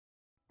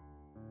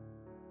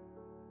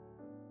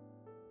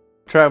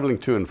Traveling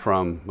to and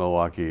from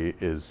Milwaukee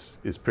is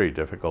pretty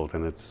difficult,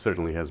 and it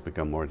certainly has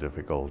become more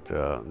difficult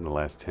in the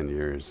last 10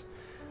 years.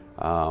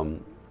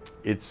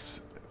 It's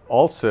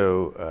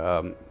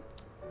also,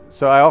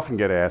 so I often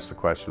get asked the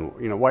question,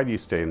 why do you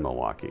stay in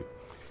Milwaukee?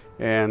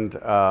 And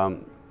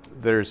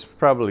there's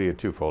probably a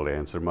twofold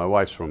answer. My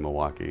wife's from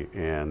Milwaukee,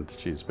 and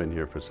she's been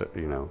here for,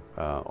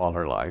 all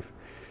her life.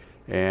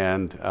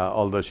 And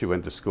although she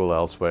went to school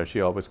elsewhere,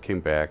 she always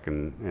came back,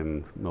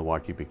 and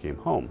Milwaukee became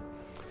home.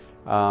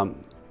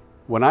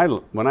 When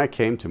I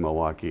came to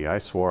Milwaukee, I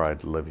swore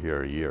I'd live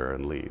here a year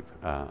and leave.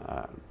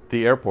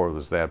 The airport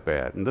was that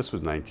bad, and this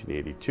was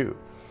 1982.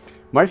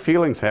 My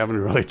feelings haven't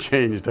really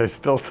changed. I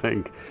still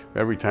think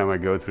every time I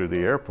go through the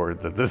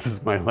airport that this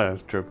is my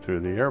last trip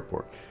through the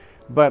airport.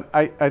 But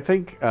I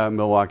think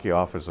Milwaukee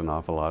offers an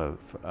awful lot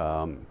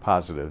of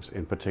positives,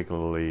 and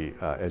particularly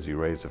as you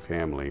raise a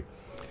family.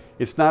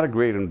 It's not a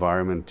great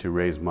environment to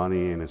raise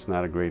money, and it's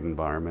not a great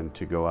environment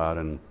to go out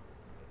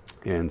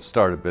and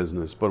start a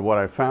business. But what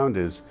I found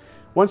is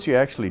once you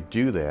actually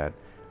do that,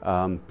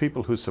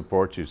 people who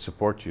support you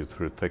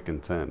through thick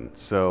and thin.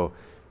 So,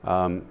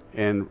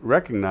 and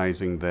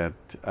recognizing that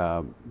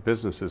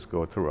businesses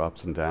go through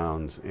ups and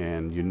downs,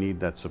 and you need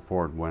that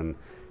support when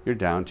you're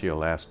down to your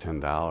last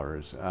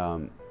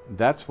 $10.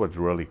 That's what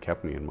really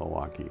kept me in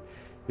Milwaukee,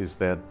 is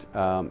that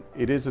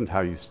it isn't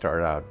how you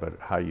start out, but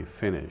how you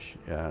finish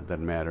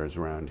that matters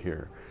around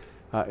here.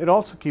 It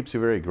also keeps you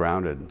very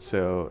grounded.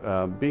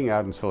 So being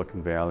out in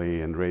Silicon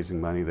Valley and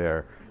raising money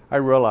there, I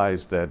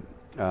realized that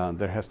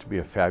there has to be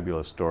a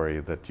fabulous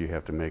story that you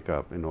have to make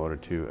up in order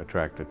to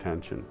attract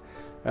attention.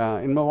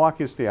 In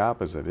Milwaukee, it's the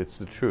opposite. It's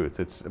the truth.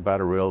 It's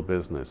about a real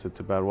business. It's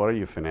about what are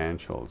your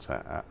financials?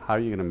 How are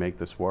you going to make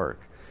this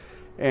work?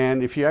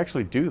 And if you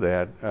actually do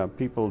that,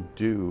 people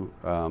do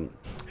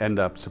end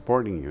up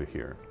supporting you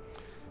here.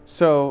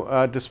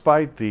 So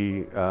despite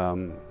the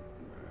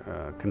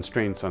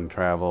constraints on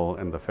travel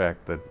and the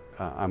fact that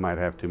I might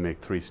have to make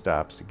 3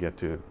 stops to get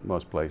to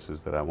most places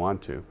that I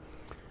want to,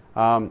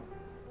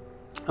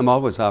 I'm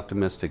always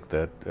optimistic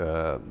that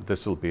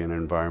this will be an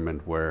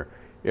environment where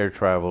air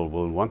travel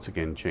will once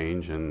again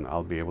change, and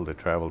I'll be able to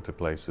travel to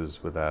places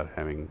without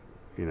having,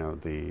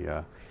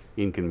 the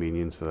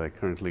inconvenience that I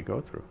currently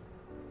go through.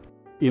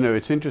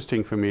 It's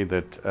interesting for me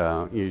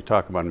that you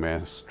talk about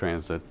mass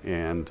transit,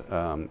 and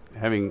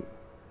having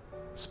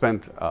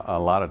spent a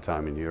lot of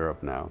time in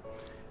Europe now,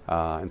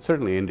 and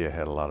certainly India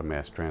had a lot of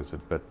mass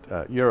transit, but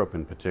Europe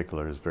in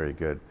particular is very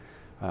good.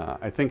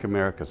 I think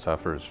America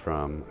suffers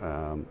from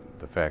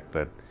the fact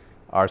that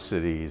our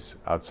cities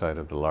outside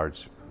of the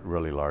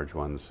really large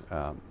ones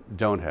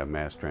don't have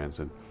mass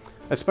transit.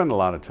 I spend a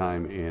lot of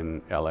time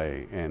in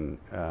LA, and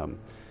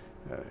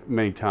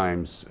many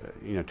times,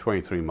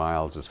 23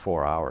 miles is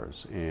 4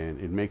 hours,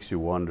 and it makes you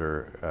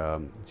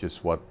wonder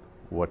just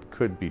what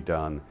could be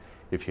done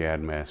if you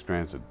had mass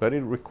transit. But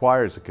it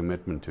requires a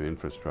commitment to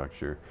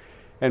infrastructure,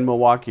 and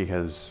Milwaukee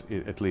has,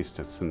 at least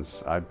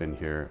since I've been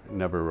here,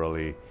 never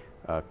really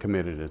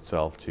committed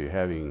itself to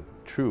having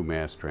true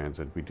mass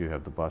transit. We do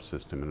have the bus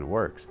system, and it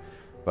works,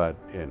 but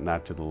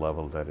not to the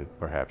level that it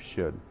perhaps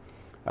should.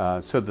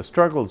 So the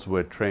struggles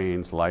with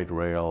trains, light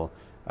rail,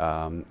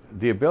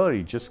 the ability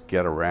to just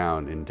get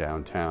around in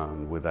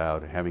downtown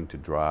without having to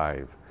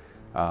drive,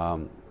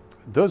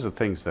 those are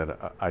things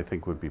that I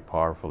think would be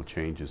powerful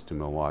changes to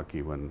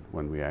Milwaukee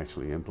when we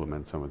actually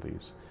implement some of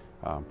these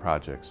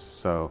projects.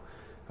 So,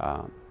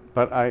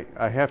 but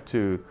I have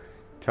to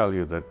tell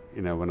you that,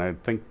 when I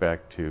think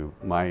back to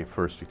my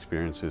first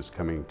experiences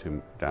coming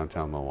to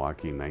downtown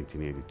Milwaukee in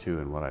 1982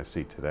 and what I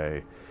see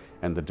today,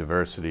 and the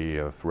diversity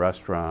of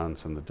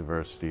restaurants and the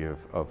diversity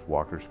of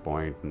Walker's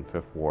Point and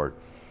Fifth Ward,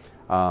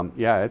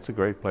 yeah, it's a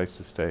great place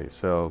to stay.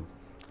 So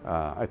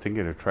I think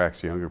it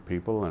attracts younger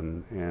people,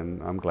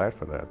 and I'm glad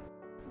for that.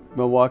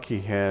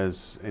 Milwaukee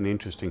has an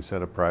interesting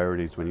set of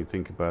priorities when you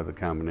think about the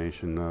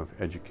combination of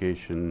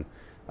education,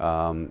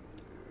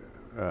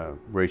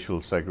 racial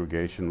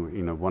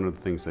segregation. One of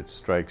the things that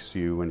strikes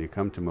you when you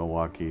come to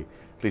Milwaukee,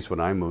 at least when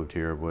I moved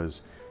here,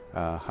 was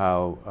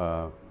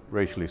how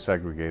racially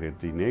segregated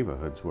the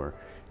neighborhoods were.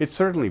 It's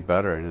certainly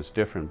better and it's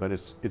different, but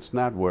it's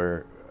not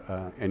where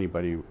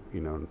anybody,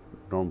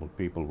 normal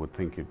people would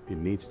think it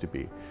needs to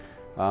be.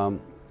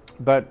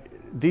 But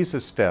these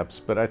are steps,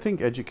 but I think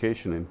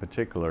education in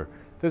particular,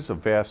 there's a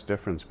vast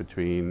difference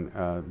between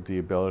the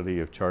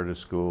ability of charter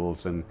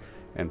schools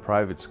and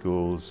private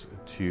schools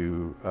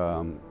to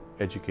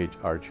educate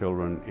our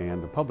children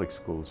and the public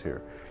schools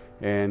here.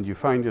 And you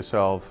find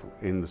yourself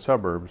in the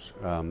suburbs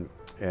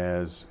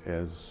as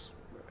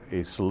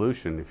a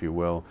solution, if you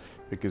will,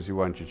 because you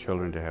want your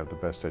children to have the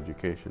best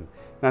education.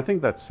 And I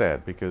think that's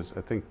sad, because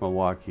I think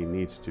Milwaukee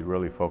needs to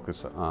really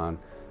focus on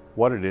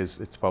what it is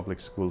its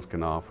public schools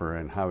can offer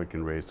and how it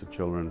can raise the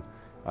children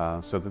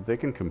so that they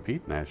can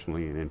compete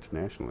nationally and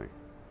internationally.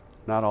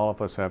 Not all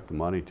of us have the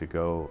money to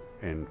go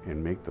and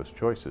make those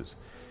choices.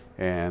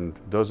 And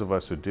those of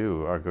us who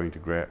do are going to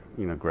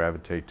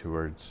gravitate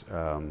towards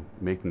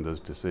making those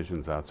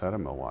decisions outside of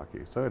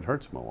Milwaukee. So it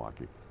hurts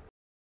Milwaukee.